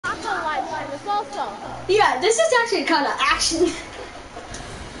Yeah, this is actually kind of action.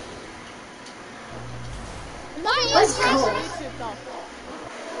 Let's go.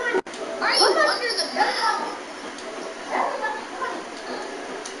 Are you under the bed?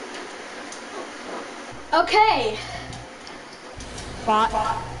 Okay. Bot.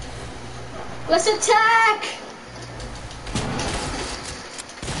 Let's attack.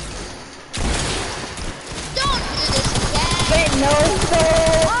 Don't do this again. Wait, no.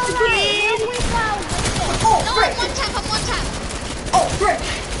 Oh, No, frick. I'm one tap. Oh, frick.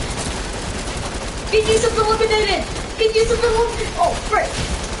 Get Yusuf eliminated. Get Yusuf eliminated. Oh, frick.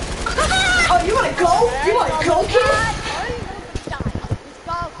 Oh, you wanna go? You wanna go, kid?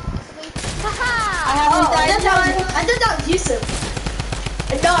 I thought that was Yusuf.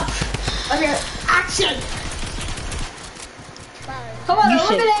 Enough. Okay, action. Come on,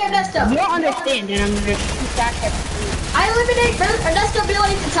 eliminate Ernesto. You don't understand, and I'm gonna shoot back at you. I eliminate Ernesto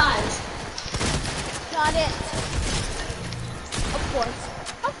billions of times. Got it. Of course.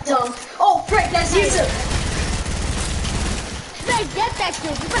 Dumb. Oh, frick, that's Yusuf. You better get that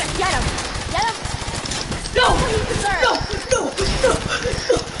dude. You better get him. Get him. No! No!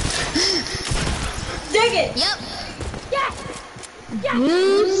 Dig it! Yep. Yes!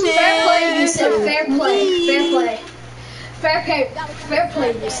 Yes! Fair play, Yusuf. Fair play. Fair play. Fair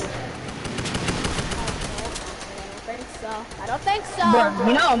play, Yusuf. I don't think so. Bro,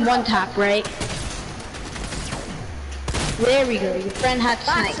 you know I'm one tap, right? There we go. Your friend had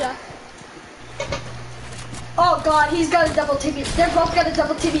snipe. Gotcha. Oh god, he's got a double TV. They're both got a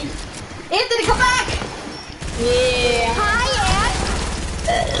double TV. Anthony, come back! Yeah. Hi, Ann.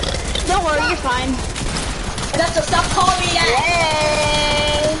 Don't worry, you're fine. Ernesto, stop calling me that!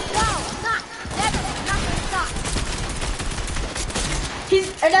 Hey. No, not. Never. Not gonna stop.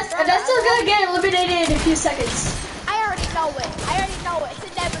 Ernesto's gonna get eliminated in a few seconds. I already know it. It's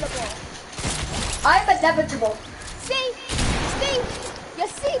inevitable. I'm inevitable. See? You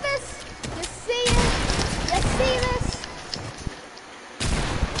see this? You see it? You see this?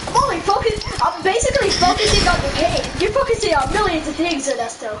 I'm basically focusing on the game. You're focusing on millions of things,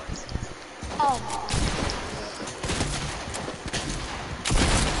 Ernesto. Oh.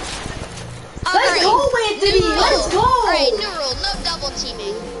 Let's go, Anthony! Let's go! Alright, new rule, no double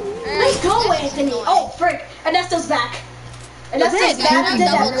teaming. Let's go, Anthony! Oh, frick! Ernesto's back. Ernesto's back. No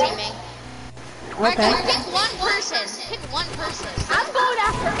double teaming. Okay. Pick one person. I'm going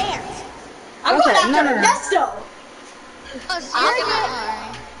after Ant. I'm going after Ernesto! Oh, so you're gonna...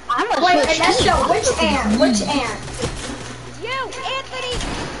 I'm a Wait, switch Ernesto, team. which Ant? Which Ant? You, Anthony,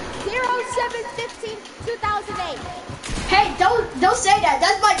 0715-2008. Hey, don't say that.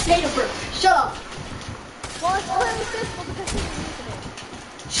 That's my data proof. Shut up. Well, it's clearly visible because he's using it.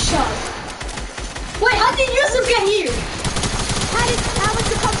 Shut up. Wait, how did Yusuf get here? How was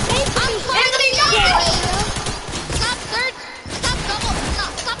it come take me? Anthony, no!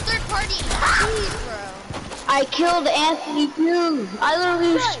 Stop third party. Jeez, bro. I killed Anthony too. I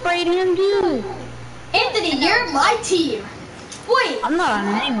literally sprayed him too. Anthony, you're my team. Wait. I'm not on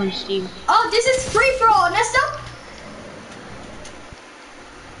anyone's team. Oh, this is free for all, Ernesto.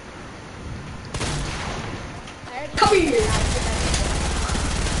 Come here.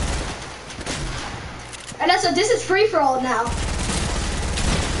 Ernesto, this is free for all now.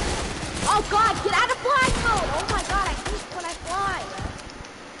 Oh God, get out of fly mode! Oh my God, I hate when I fly.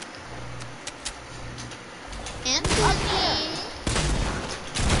 Anthony.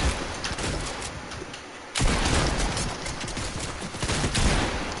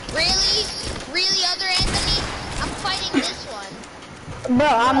 Really, other Anthony? I'm fighting this one. Bro,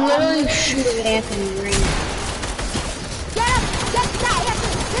 I'm literally shooting Anthony right now. Get him! Get that!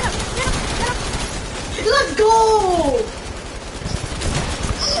 Get him! Let's go!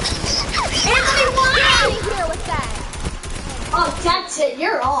 Anthony, Get why? out of here with that! Oh, that's it.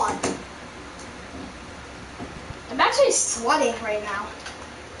 You're on. I'm actually sweating right now.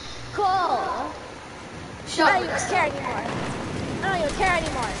 Cool. Shut I up. don't even care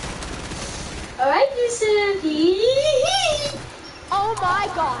anymore. Alright, Yusuf. Oh my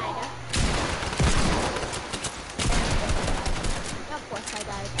God. Of course I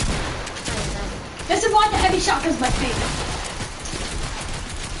died. This is why the heavy shotgun's my favorite.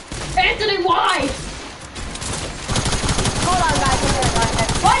 Anthony, why? Hold on, guys.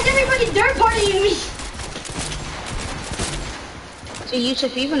 Why is everybody third partying me? So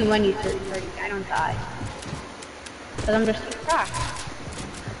Yusuf, even when you third party, I don't die. Because I'm just cracked.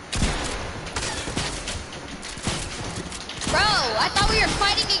 Bro, I thought we were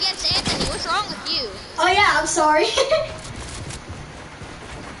fighting against Anthony. What's wrong with you? Oh yeah, I'm sorry.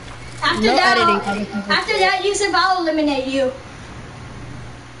 No editing. After that, Yusuf, I'll eliminate you.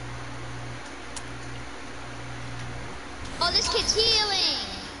 Oh, this kid's healing.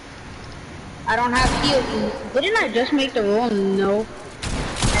 I don't have heal. Didn't I just make the rule? No.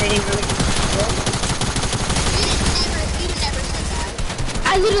 I didn't really make the rule. You never said that.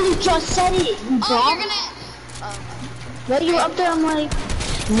 I literally just said it, you Oh, bomb. you're gonna... Oh. What are you up there? I'm like,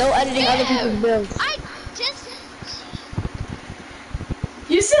 no editing other people's builds. I just...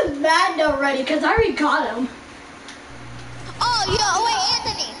 You said mad already, because I already got him. Oh, yo, wait,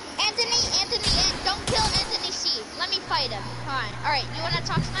 Anthony, don't kill Anthony C. Let me fight him. Come on. Alright, you wanna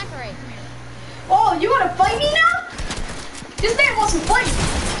talk smack? Alright, come here. Oh, you want to fight me now? This man wants to fight.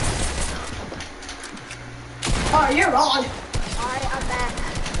 Oh, you're on. Alright, I'm back.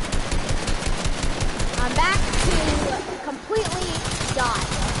 I'm back to completely die.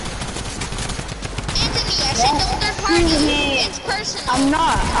 Anthony, I said don't third party. It's personal.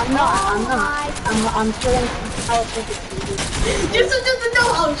 I'm killing power physics. You doesn't know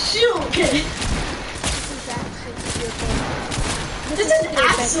how to shoot, kid. This is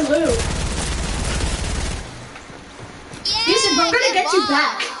absolute. Yeah, Yusuf, I'm gonna get you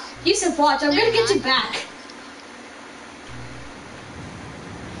back. Yusuf, watch, I'm gonna get you back.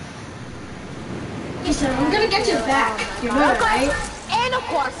 Yusuf, I'm gonna get you back. You know that, right? And of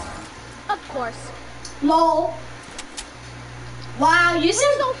course. Lol. Wow,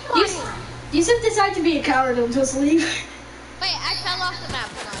 Yusuf, so funny. Yusuf decided to be a coward and just leave. Wait, I fell off the map.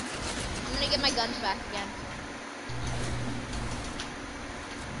 Hold on. I'm gonna get my guns back again.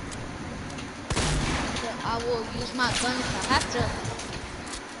 I will use my gun if I have to.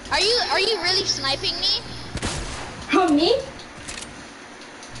 Are you really sniping me? Who, me?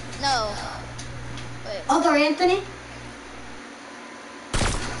 No. Wait. Other Anthony?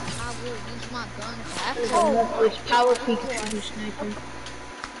 I will use my gun if I have to. Oh, it's power Pikachu who's sniping.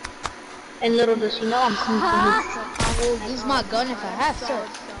 And little does he know I'm coming for his. I will use my gun if I have to.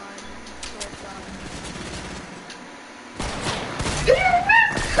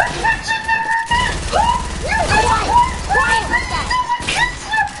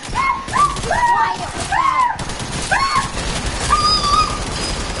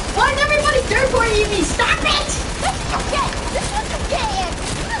 Why is everybody third partying me? Stop it!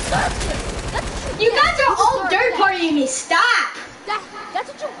 You guys are all third partying me. Stop! That's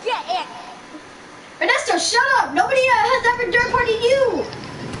what you get, Ant. Ernesto, shut up! Nobody has ever third partied you!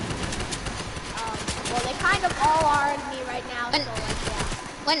 Well, they kind of all are in me right now, so like, yeah.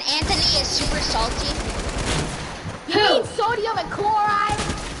 When Anthony is super salty. You mean sodium and chloride?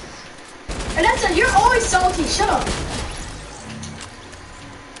 Ernesto, you're always salty. Shut up.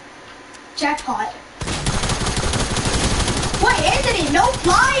 Jackpot. Wait, Anthony, no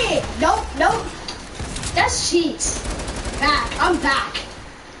flying! No. That's cheats. Back. I'm back.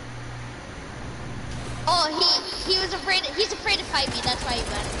 Oh, he's afraid to fight me. That's why he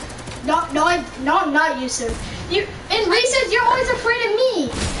went. No, I'm not, Yusuf. You in recess, you're always afraid of me.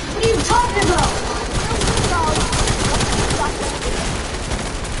 What are you talking about?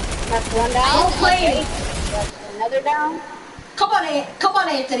 That's one down. I'll play. That's another down. Come on,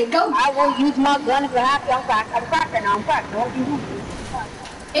 Anthony, go. I will use my gun if I have to. I'm cracked right now. I'm cracked. Don't you move.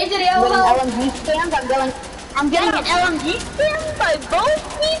 Anthony, I'm help. getting LMG spams. I'm getting an LMG spam by both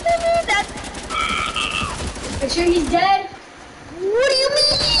people. That's. Are you sure he's dead? What do you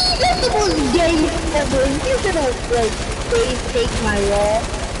mean? That's the most gayest ever. You're gonna like take my wall.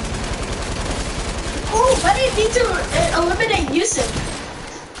 Oh, I didn't need to eliminate Yusuf.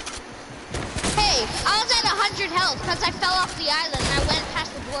 Hey, I was at 100 health because I fell off the island and I went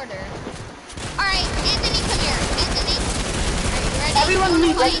past the border. Alright, Anthony, come here. Anthony, are you ready? Everyone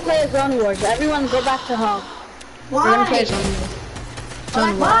leave. Let's play Zone Wars. Everyone go back to hub. We're gonna play Why? Zone Wars.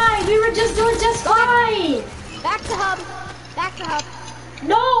 Zone Wars. Why? We were just doing just fine. Back to hub. Back to hub.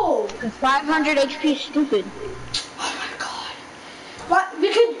 No. 500 HP is stupid. Oh my god. What? We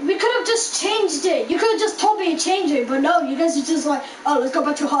could have just changed it. You could have just told me to change it, but no, you guys are just like, oh, let's go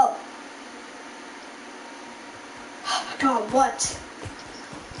back to hub. Oh my god, what?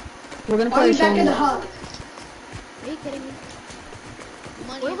 We're gonna Why are play we back Zone in the Wars. hub? Are you kidding me?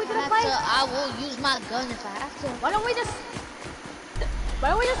 Money Where are we if I gonna have play? to, I will use my gun if I have to. Why don't we just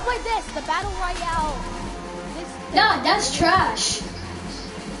play this? The battle royale. Nah, that's trash.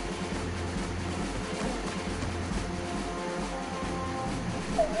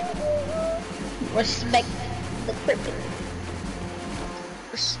 Respect the cricket.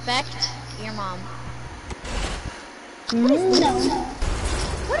 Respect your mom. No.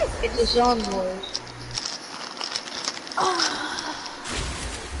 What is It's a Zone Wars.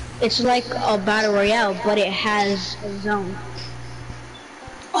 It's like a battle royale, but it has a zone.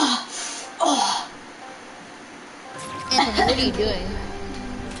 Anthony, what are you doing?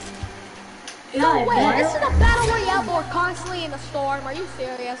 Yeah, No I way, bet. this is a battle royale, but we're constantly in the storm. Are you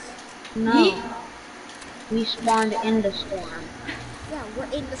serious? No. Ye- We spawned in the storm. Yeah, we're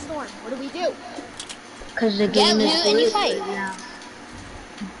in the storm. What do we do? Cause the Get game is loot and you glitched fight. right now.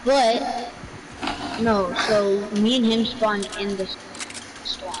 But no, so me and him spawned in the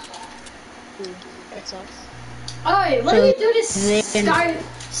storm. Ooh, that sucks. Alright, what do So we do this then- sky?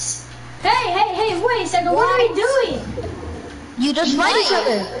 Hey, wait a second, what are we doing? You just fight each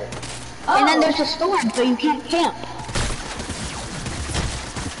other. Oh, And then there's a storm, so you can't camp.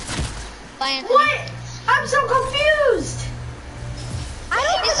 Bye, Anthony. what? I'm so confused. I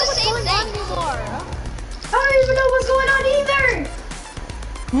don't even It's know the what's same going on thing. anymore. I don't even know what's going on either.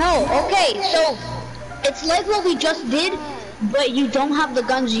 No, okay, so it's like what we just did, but you don't have the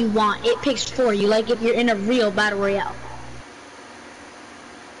guns you want. It picks for you, like if you're in a real battle royale.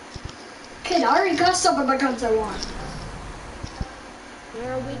 Okay, I already got some of my guns I want.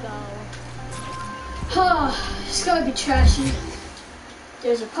 Here we go. It's gonna be trashy.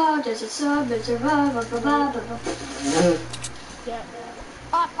 There's a pod, there's a sub, there's a blah. Get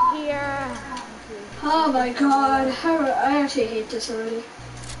up here. Oh my god, I actually hate this already.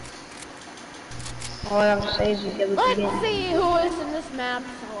 All I have to say is you get what you Let's get. see who is in this map,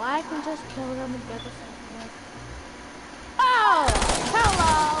 so I can just kill them and get the second. Oh,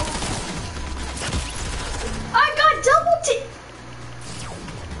 hello. I got double T.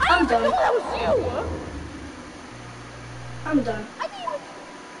 I'm That done. was you. I'm done. I didn't even.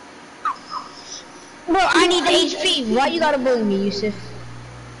 Bro, I need the HP. Why you gotta bully me, Yusuf?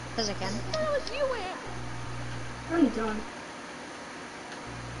 Because I can. That was you, Ant. I'm done.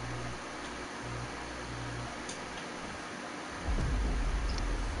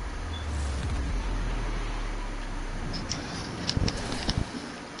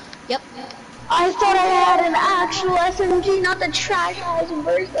 Yep. I thought I had an actual SMG, not the trash ass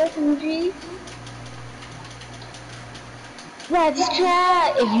burst SMG. Let's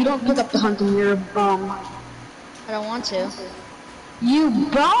chat. If you don't pick up the hunting, you're a bum. I don't want to. You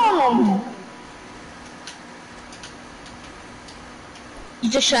bum!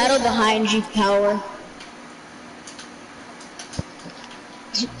 There's a shadow behind you, Power.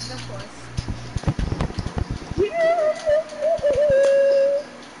 Of course.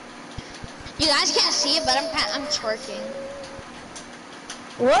 You guys can't see it, but I'm twerking.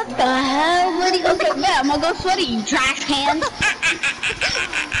 What the hell, buddy? Okay, man, I'm gonna go sweaty, you trash cans.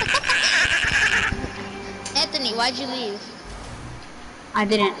 Anthony, why'd you leave? I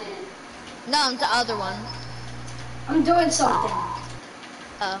didn't. No, the other one. I'm doing something.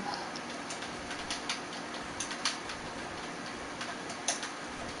 Oh.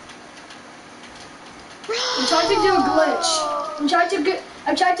 I'm trying to do a glitch.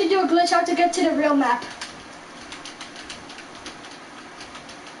 I'm trying to do a glitch how to get to the real map.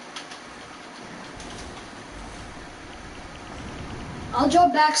 I'll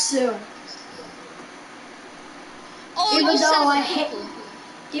drop back soon. Oh, Even you though son of I a hate, cuckoo.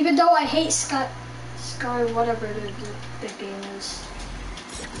 even though I hate Sky, whatever the game is.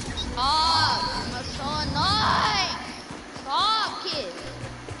 Stop! You're so annoying! Stop, kid!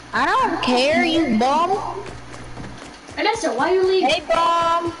 I don't care, you bum. Ernesto, why you leaving? Hey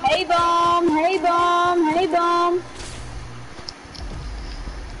bum, hey bum, hey bum, hey bum.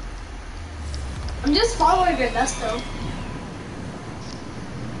 I'm just following Ernesto.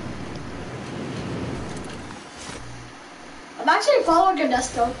 I'm actually following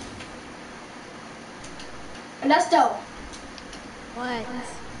Ernesto. Ernesto, What?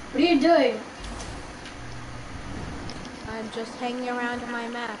 what are you doing? I'm just hanging around my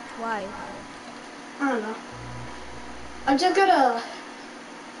map. Why? I don't know. I'm just gonna.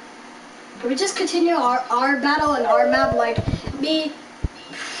 Can we just continue our battle and our map like me?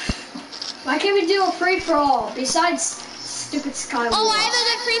 Why can't we do a free for all besides stupid Sky? Oh, I have a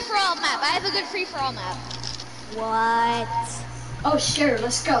good free-for-all map. I have a good free-for-all map. What? Oh sure,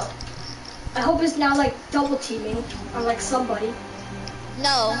 let's go. I hope it's not like double teaming or like somebody.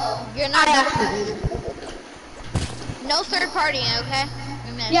 No, you're not. No third party, okay?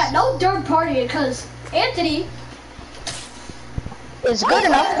 We missed. Yeah, no third party because Anthony, It's good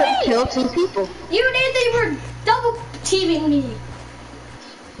enough to kill 2 people. you and Anthony were double teaming me.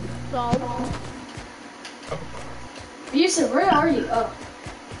 So, Yusuf, where are you? Oh.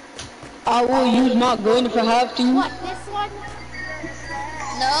 I will use my gun if I have to. what? This one?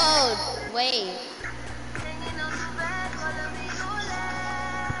 No, wait.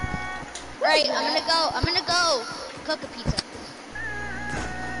 Alright, I'm gonna go cook a pizza.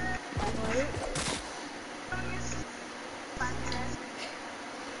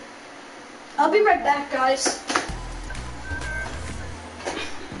 I'll be right back, guys.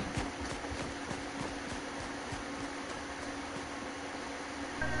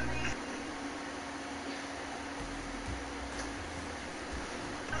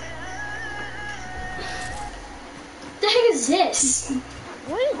 this?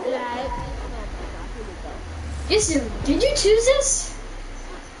 What is that? Oh my god, here we go. Did you choose this?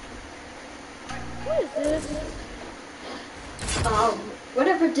 What is this?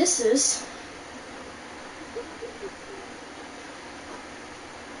 Whatever this is.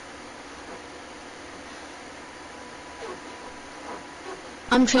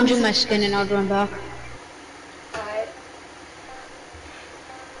 I'm changing my skin and I'll join back. Alright.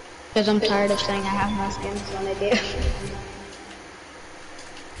 Because I'm tired of saying I have my skin when I do.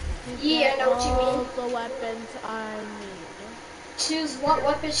 Yeah, I know what you mean. All the weapons I need. Choose what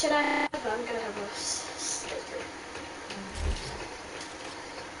weapon should I have? I'm gonna have a sniper.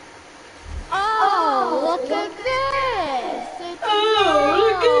 Oh, look at this! It's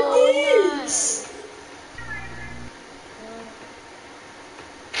look at this! nice.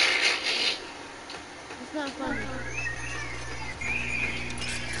 It's not funny.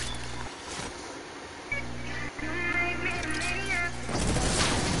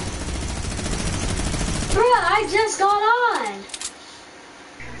 Bruh, I just got on!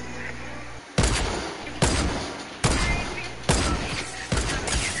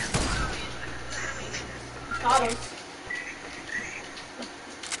 Got him.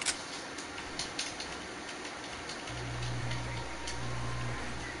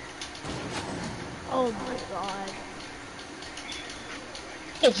 Oh my god.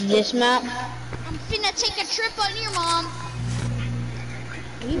 It's this map. I'm finna take a trip on your mom.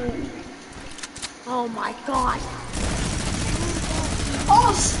 Oh my god.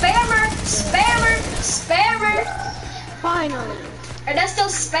 Oh, spammer! Spammer! Spammer! Finally. And that's still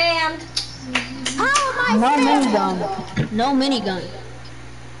spammed. How am I No spamming? minigun. No minigun.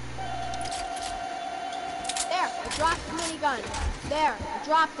 There, I dropped the minigun. There, I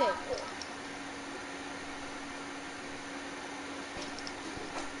dropped it.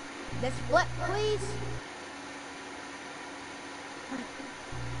 This flip, please.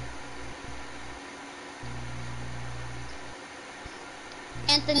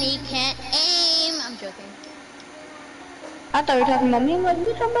 Anthony can't aim. I'm joking. I thought you were talking about me. I'm like,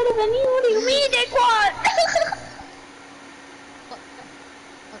 bitch, I'm better than you. What do you mean, Daquan?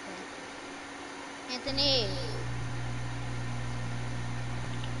 Okay. Anthony.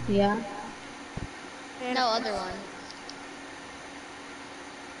 Yeah. No other one.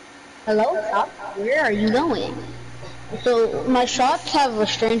 Hello? Stop. Where are you going? So, my shots have a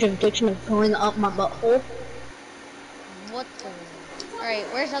strange addiction of going up my butthole. What the? Alright,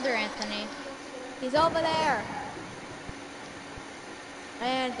 where's other Anthony? He's over there.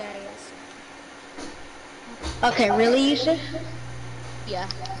 And there he is. Okay, really, Yusuf? Yeah.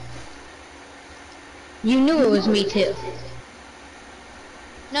 You knew it was me too.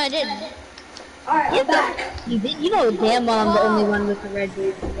 No, I didn't. Alright, I'm back. You did. You know damn well I'm the only one with the red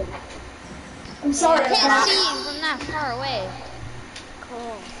dude. I'm sorry, I I'm can't back. see you from that far away.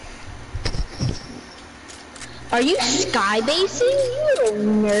 Cool. Are you skybasing, you little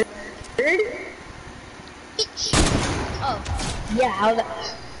nerd? Bitch. Oh. Yeah, how's that?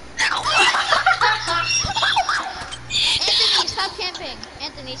 Anthony, stop camping.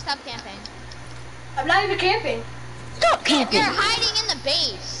 Anthony, stop camping. I'm not even camping. Stop camping. You're hiding in the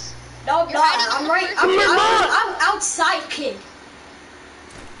base. No, I'm You're not. hiding in I'm the right. first I'm outside, kid.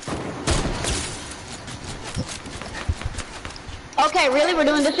 Okay, really? We're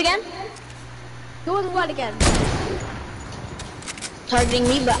doing this again? Doing what again? Targeting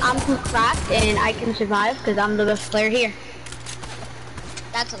me, but I'm too cracked and I can survive because I'm the best player here.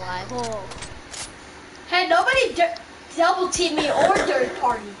 That's a lie. Cool. Hey, nobody double team me or third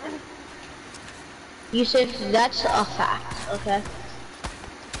party. Yusuf, that's a fact, okay?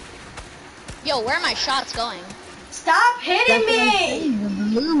 Yo, where are my shots going? Stop hitting That's what I'm me! saying, the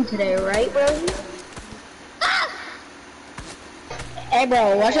balloon today, right, bro? Ah! Hey,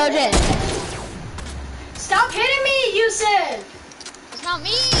 bro, watch out, Jen. Stop hitting me, Yusuf! It's not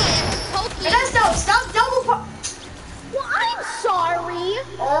me. It's Pokey. Stop double party. Well, I'm sorry.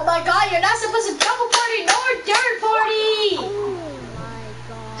 Oh my god, you're not supposed to double party nor third party! Oh my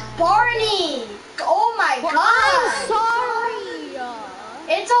god. Barney! Oh my I'm god! sorry.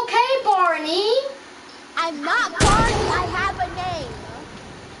 It's okay, Barney! I'm not Barney. I have a name.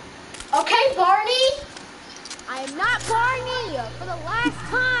 Okay, Barney? I'm not Barney for the last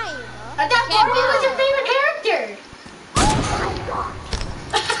time. I thought Can't Barney was your do favorite character! Oh my god.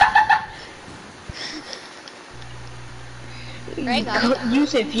 Right, got it.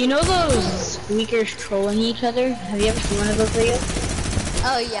 Yusuf, you know those squeakers trolling each other? Have you ever seen one of those videos?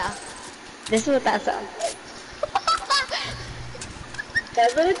 Oh, yeah. This is what that sounds like.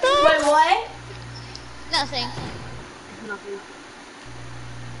 That's what it Wait, sounds what? Nothing.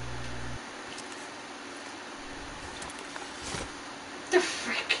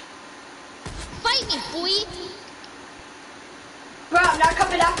 me, boy. Bro, I'm not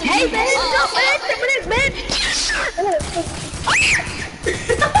coming after Hey, you. man, Oh, no, man, man.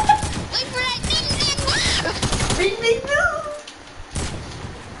 Wait for that ding ding. Ding, ding, ding.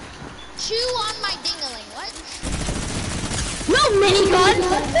 Chew on my dingaling. What? No minigun!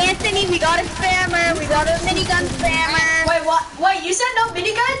 Anthony, we got a spammer. We got a minigun spammer. Wait, what? Wait, you said no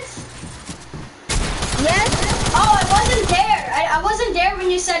miniguns? Yes? Oh, I wasn't there. I wasn't there when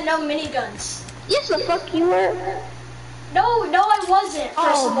you said no miniguns. Yes, the fuck you were. No, I wasn't.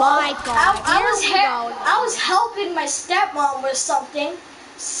 First of all, my God. I Here was helping my stepmom with something.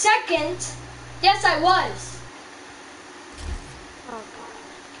 Second, yes, I was.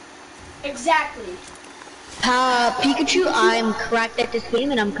 Exactly. Pikachu, I'm cracked at this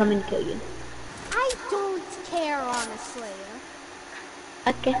game and I'm coming to kill you. I don't care, honestly.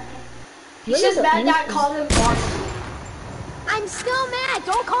 Okay. He's just mad that I called him Barney. I'm still mad.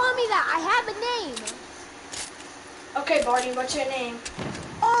 Don't call me that. I have a name. Okay, Barney, what's your name?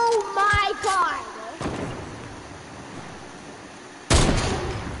 Oh my God.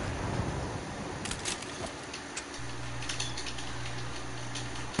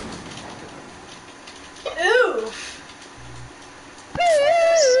 Ooh.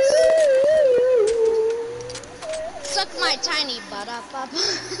 Suck my tiny butt up.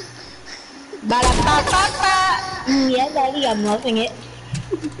 Yeah, Daddy, I'm loving it.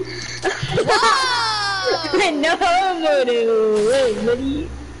 Whoa! No homo, dude. Buddy.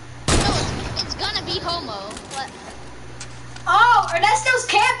 No, it's gonna be homo. What? Oh, Ernesto's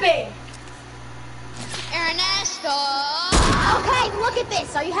camping. Ernesto. Okay, look at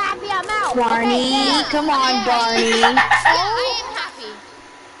this. Are you happy I'm out? Barney, Okay, yeah. come on, Barney. Yeah, I am happy.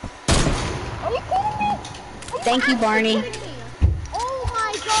 Are you kidding me? Are you Thank you, actually Barney. kidding me? Oh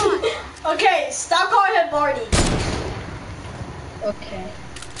my God. Okay, stop calling him Barney. Okay.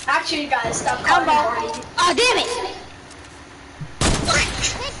 Actually, guys, stop calling him Barney. Oh, damn it!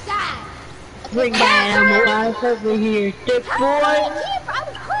 Take that. Bring that Elmo life over here, thick I boy.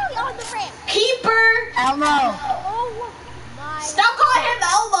 was clearly on the ramp. Keeper. Elmo. Oh my. Stop calling him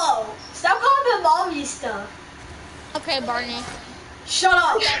Elmo. Stop calling him mommy stuff. Okay, Barney. Shut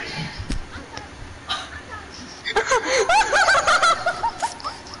up.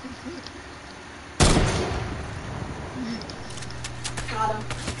 Got him.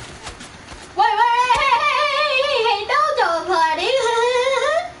 Wait, hey, don't party.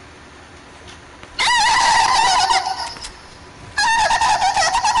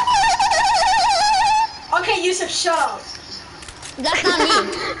 Okay, Yusuf, shut up. That's not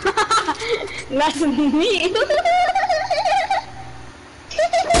me. That's me.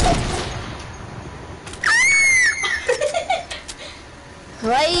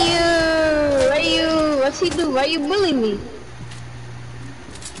 What's he do? Why you bully me?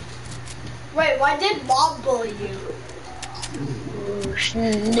 Wait, why did Bob bully you?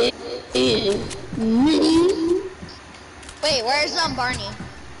 Wait, where's Barney?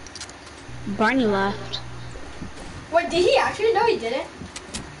 Barney left. Wait, did he actually? No, he didn't.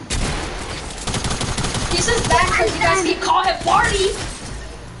 He's just back because you guys keep calling him Barney.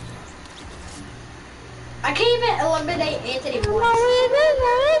 I can't even eliminate Anthony once.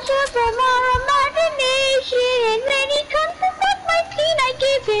 From our imagination, and when he comes to suck my teen, I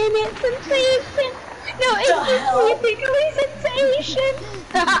give him it sensation. No, it's The just hell? basically sensation.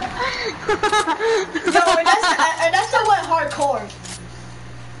 Yo, Ernesto went hardcore.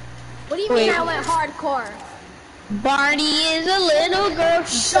 What do you Wait. mean I went hardcore? Barney is a little girl.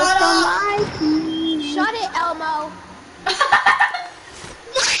 She's Shut stuck on up. my team. Shut it, Elmo.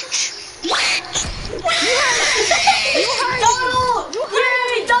 Donald!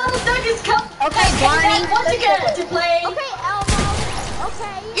 Yay! Donald Duck is coming! Okay, Barney. Once again to play. Okay, Elmo.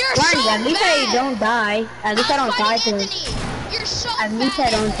 Okay. You're Barney, so at least bad. I don't die. At least I don't die fighting to Anthony. You're so At least I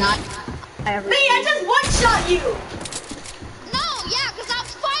bad, don't die. Anthony. Me, I just one-shot you! No, yeah, because I'm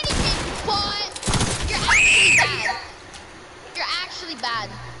fighting him, but you're actually bad. You're actually bad.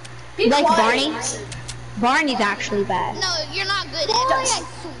 Be Like quiet. Barney? Barney's actually bad. No, you're not good, Boy, Anthony. I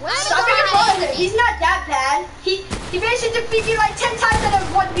swear to Stop making God. fun of him. He's not that bad. He managed to defeat me like 10 times in a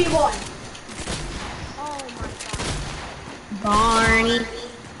 1v1. Oh my God. Barney.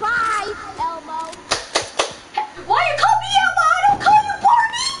 Bye, Elmo. Why you call me Elmo? I don't call you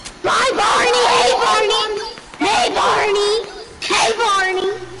Barney! Bye, Barney. Hey, Barney. Hey, Barney. Hey,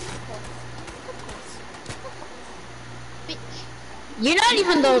 Barney. You're not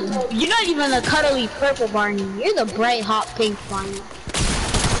even the cuddly purple Barney. You're the bright hot pink Barney.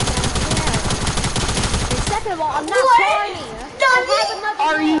 And second of all, I'm not What? Barney.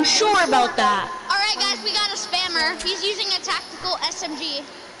 Are you sure about that? Alright, guys, we got a spammer. He's using a tactical SMG.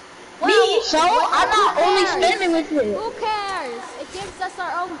 Me? So I'm not only cares? spamming with you. Who cares? It gives us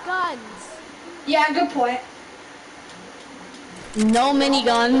our own guns. Yeah, good point. No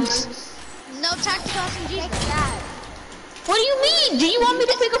miniguns. No tactical SMGs. Take that. What do you mean? Do you want me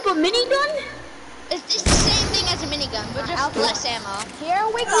to pick up a minigun? It's the same thing as a minigun, but just less ammo. Here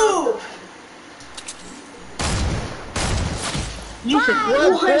we go. Ooh. Yusuf,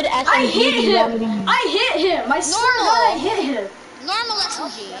 you're a good I hit SMG. him. I hit him. I swear to God, I hit him. Normal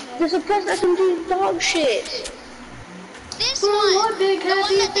SMG. The suppressed SMG is dog shit. This What one, the big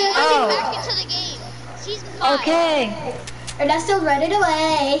one that they Oh. added back into the game. Season 5. Okay. And I still run it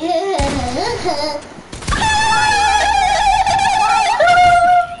away.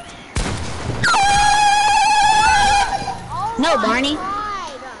 No, Barney.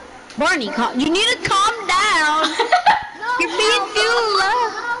 God. Barney, you need to calm down. No, You're being Elmo. too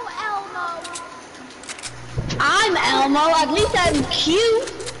loud. No, Elmo. I'm Elmo. At least I'm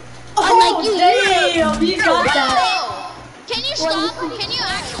cute. Oh, Unlike you, damn, you got that. Bro, can you stop? Can you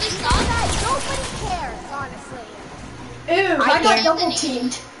actually stop? Nobody cares, honestly. Ew, I got double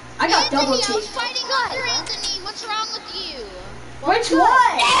teamed. I got Anthony, double I was teamed. fighting other Anthony. What's wrong with you? Which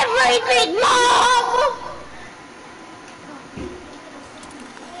one? Everything, Mom!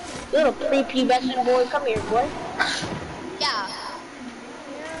 Little prepubescent boy, come here, boy. Yeah.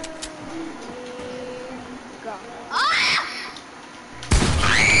 Ah!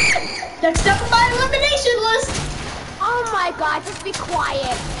 Next up on my elimination list. Oh my God, just be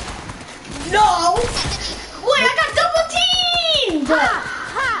quiet. No. Anthony, Wait, I got double teamed. Ha!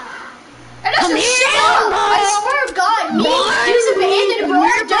 And that's Come a here, shit. Elmo. I swear to God, me, Barney, Yusuf, and Anthony were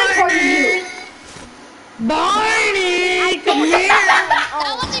all dead for you. Barney, come here.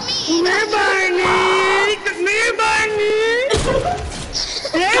 that wasn't me. Come here, Barney. Come here, Barney.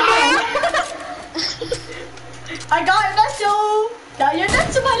 Here, Barney. I got Ernesto. Now you're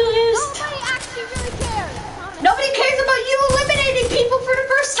next to my list. Nobody actually really cares. Honestly. Nobody cares about you eliminating people for the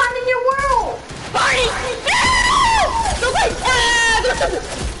first time in your world. Barney. No, wait.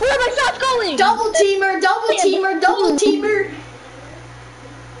 Where are my shots going? Double teamer, double teamer, double teamer.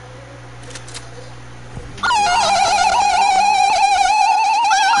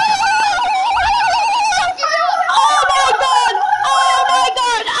 Oh my God! Oh my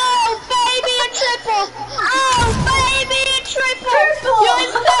God! Oh baby, a triple! Oh baby, a triple! Triple! You're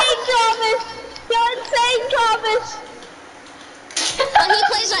insane, Thomas! You're insane, Thomas! Oh,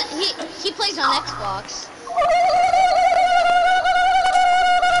 he plays on Xbox.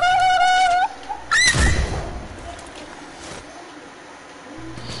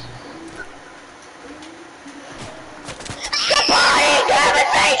 Goodbye! You're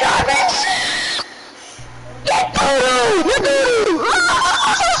insane, Thomas! Get through!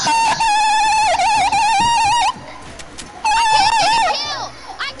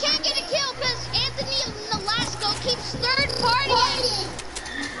 I can't get a kill because Anthony Nolasco keeps third partying.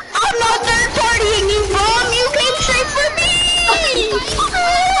 I'm not third partying you, Mom! You came straight for me!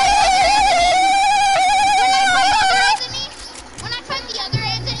 When I fight the other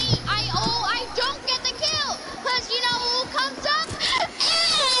Anthony, I don't get the kill because you know who comes up?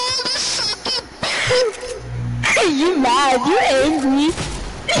 You mad? You angry?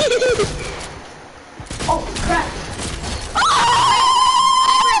 Oh crap. I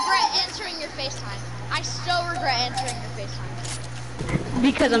regret answering your FaceTime. I still regret answering your FaceTime.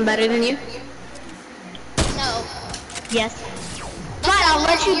 Because I'm better than you? No. Yes. Fine, I'll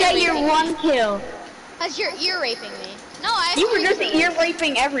let you get your one kill. Because you're ear raping me. No, I You were just ear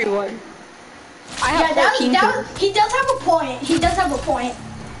raping everyone. I Yeah, have 14 kills. he does have a point. He does have a point.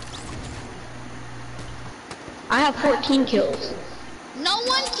 I have 14 kills. No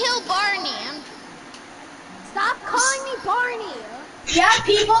one kill Barney. Stop calling me Barney. Yeah,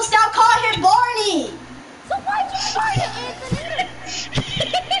 people, stop calling him Barney. So why'd you start it, Anthony?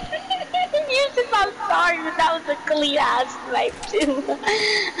 Yusuf, I'm sorry, but that was a clean ass snipe too.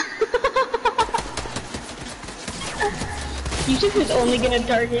 Yusuf is only gonna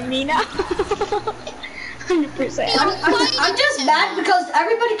target me now. 100%. I'm just mad because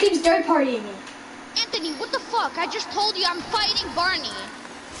everybody keeps third partying me. Anthony, what the fuck? I just told you I'm fighting Barney.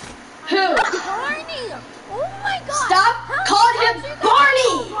 Who? Barney! Oh my God! Stop How calling many him times you gotta Barney!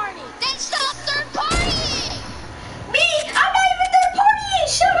 call Barney! Then stop third partying! Me? I'm not even third partying.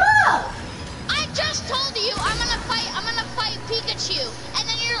 Shut up. I just told you I'm gonna fight Pikachu, and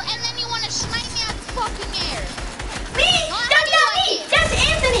then you wanna snipe me out of the fucking air. Me? That's not me. That's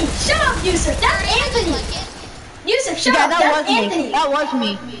Anthony. Shut up, Yusuf. That's Anthony. Like it. Yusuf, shut Yeah, up. that That's was Anthony. me. That was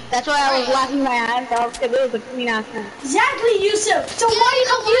me. That's why I was laughing my ass off because it was a clean ass snipe. Exactly, Yusuf. So why you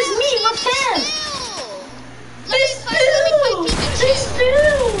confuse me with him? Let me fight Pikachu. It's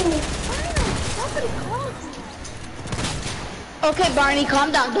true. Okay, Barney,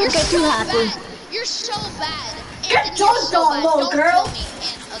 calm down. Don't You're get too so happy. bad. You're so bad. Get Anthony, you're dunked so on, bad. little Don't girl. kill me,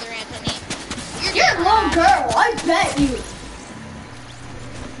 other Anthony. You're a little girl, I bet you.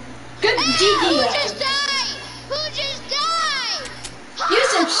 Good Who GG. just died? Who just died?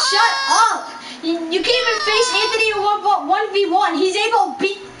 Yusuf, shut up. You can't even face Anthony in 1v1. He's able to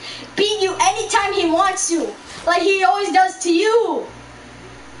beat you anytime he wants to. Like he always does to you.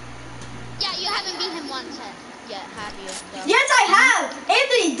 Yeah, you haven't beat him once yet, have you? So. Yes, I have.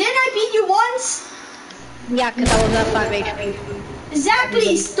 Anthony, didn't I beat you once? Yeah, because I was at 5 HP.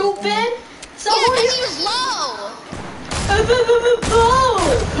 Exactly, stupid. So Yeah, who because you... he was low.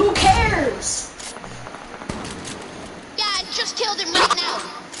 Oh, who cares? Yeah, I just killed him right now.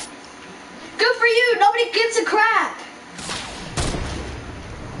 Good for you. Nobody gives a crap.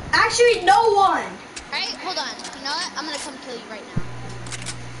 Actually, no one. Alright, hold on. You know what? I'm gonna come kill you right now.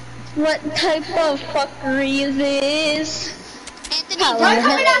 What type of fuckery is this? Anthony, Hello. You're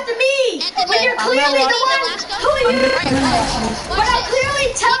coming after me. Anthony, When you're clearly the one who you... When I'm clearly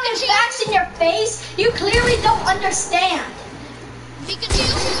telling facts in your face, you clearly don't understand. Pikachu,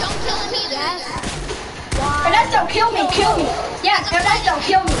 don't kill him either. Ernesto, kill me, kill me. Yeah, Ernesto,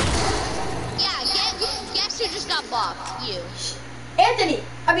 kill me. Yeah, guess who just got bopped? You. Anthony,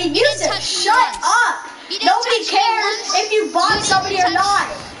 I mean, Yusuf, touch me shut once. up. You didn't Nobody touch me cares once. if you bought You somebody didn't or touch- not.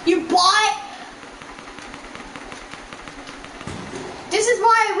 You bought. This is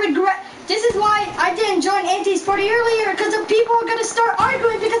why I regret. This is why I didn't join Anti's party earlier, because the people are gonna start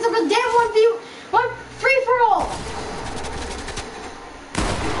arguing because of a damn one free for all.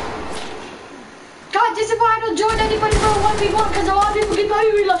 God, this is why I don't join anybody for a 1v1, because a lot of people keep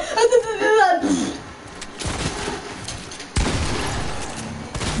arguing like.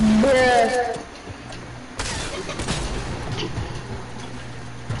 Bruh.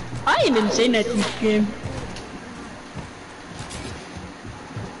 I ain't even saying that in this game.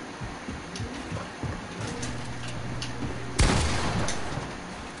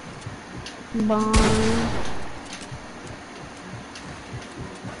 Bye.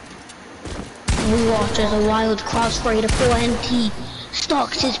 We watch as a wild crossbreed of 4NT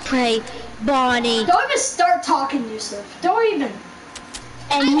stalks his prey, Bonnie, Don't even start talking, Yusuf. Don't even.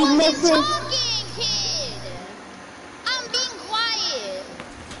 and I he wasn't listens. talking, kid. I'm being quiet.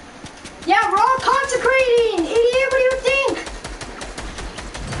 Yeah, we're all consecrating. Idiot, what do you think?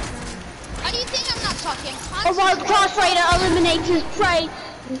 Why do you think I'm not talking? A wild crossbreed eliminates his prey,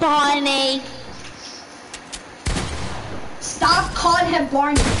 Bonnie. Stop calling him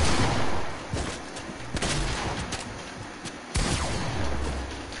Barney.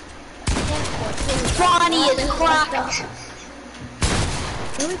 Bonnie is cracked.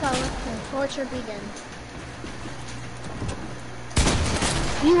 Here we go. Torture begins.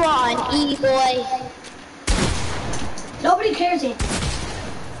 You are an E boy. Nobody cares, Anthony.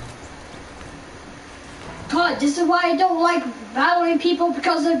 God, this is why I don't like battling people,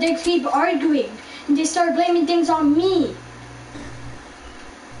 because they keep arguing and they start blaming things on me.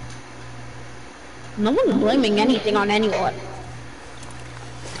 No one's blaming anything on anyone.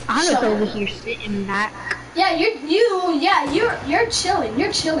 I'm just Shut up. over here sitting back. Yeah, you're chilling.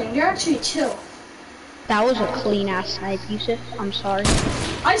 You're chilling. You're actually chill. That was a clean ass snipe, Yusuf. I'm sorry.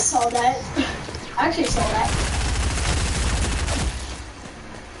 I saw that. I actually saw that.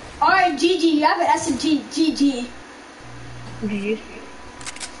 Alright, GG, you have an SMG, GG. GG.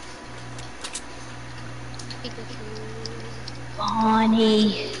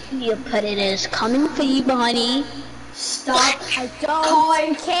 Bonnie, you put it as coming for you, Bonnie. Stop I don't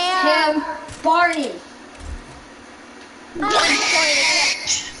calling care. him Barney.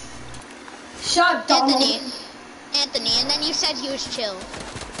 Shut up, Donald. Anthony, and then you said he was chill.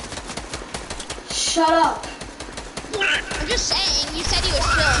 Shut up. I'm just saying, you said he was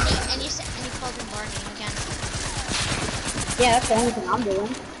chill, and you called him Barney again. Yeah, that's the only thing I'm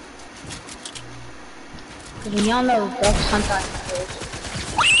doing. Cause y'all know ducks sometimes kills.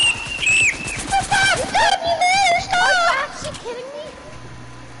 Are you actually kidding me?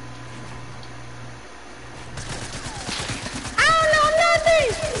 I don't know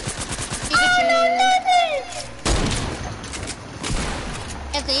nothing.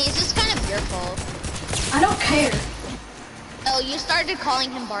 Anthony, is this kind of your fault? I don't care. Oh, you started calling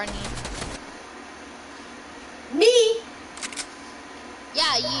him Barney. Me?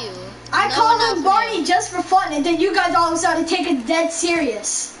 Yeah, you. I No one called else him Barney knew. just for fun, and then you guys all of a sudden take it dead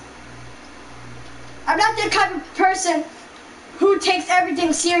serious. I'm not the kind of person who takes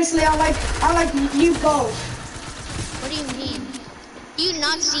everything seriously. I like you both. What do you mean? Do you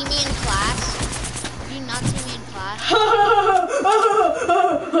not see me in class? Do you not see me in class?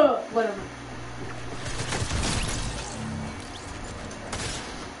 Whatever.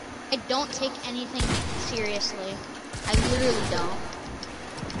 don't take anything seriously. I literally don't.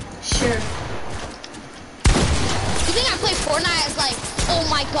 Sure. You think I play Fortnite as like, oh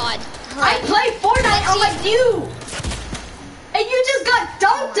my god. I play Fortnite unlike you! And you just got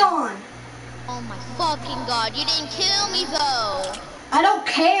dunked on! Oh my fucking god, you didn't kill me though. I don't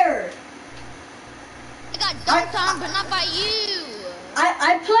care. I got dunked on, but not by you.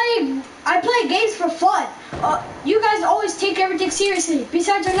 I play games for fun. You guys always take everything seriously,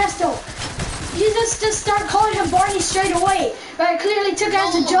 besides Ernesto. You just start calling him Barney straight away. But I clearly took it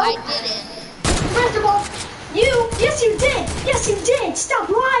as a joke. I didn't. First of all, yes you did. Yes you did. Stop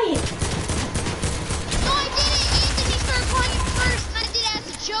lying. No, I didn't. Anthony started calling it first, and I did it as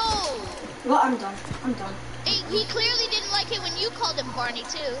a joke. Well, I'm done. I'm done. He clearly didn't like it when you called him Barney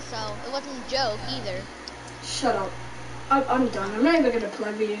too, so it wasn't a joke either. Shut up. I'm done. I'm not even gonna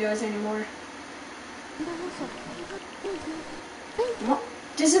play with you guys anymore.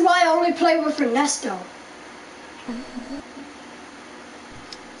 This is why I only play with Ernesto.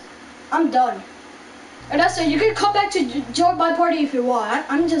 I'm done. Ernesto, you can come back to join my party if you want.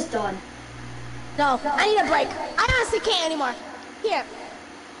 I'm just done. No, I need a break. I honestly can't anymore. Here.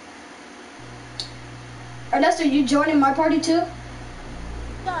 Ernesto, you joining my party too?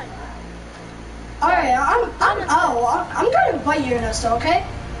 Done. Alright, I'm gonna invite you, Ernesto, okay?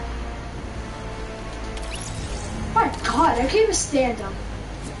 My god, I can't even stand him.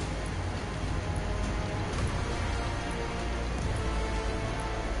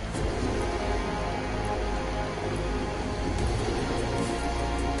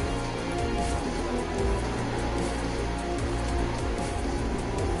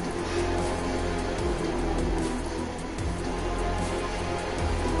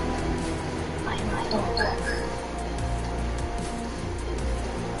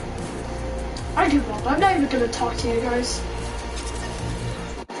 I give up. I'm not even gonna talk to you guys.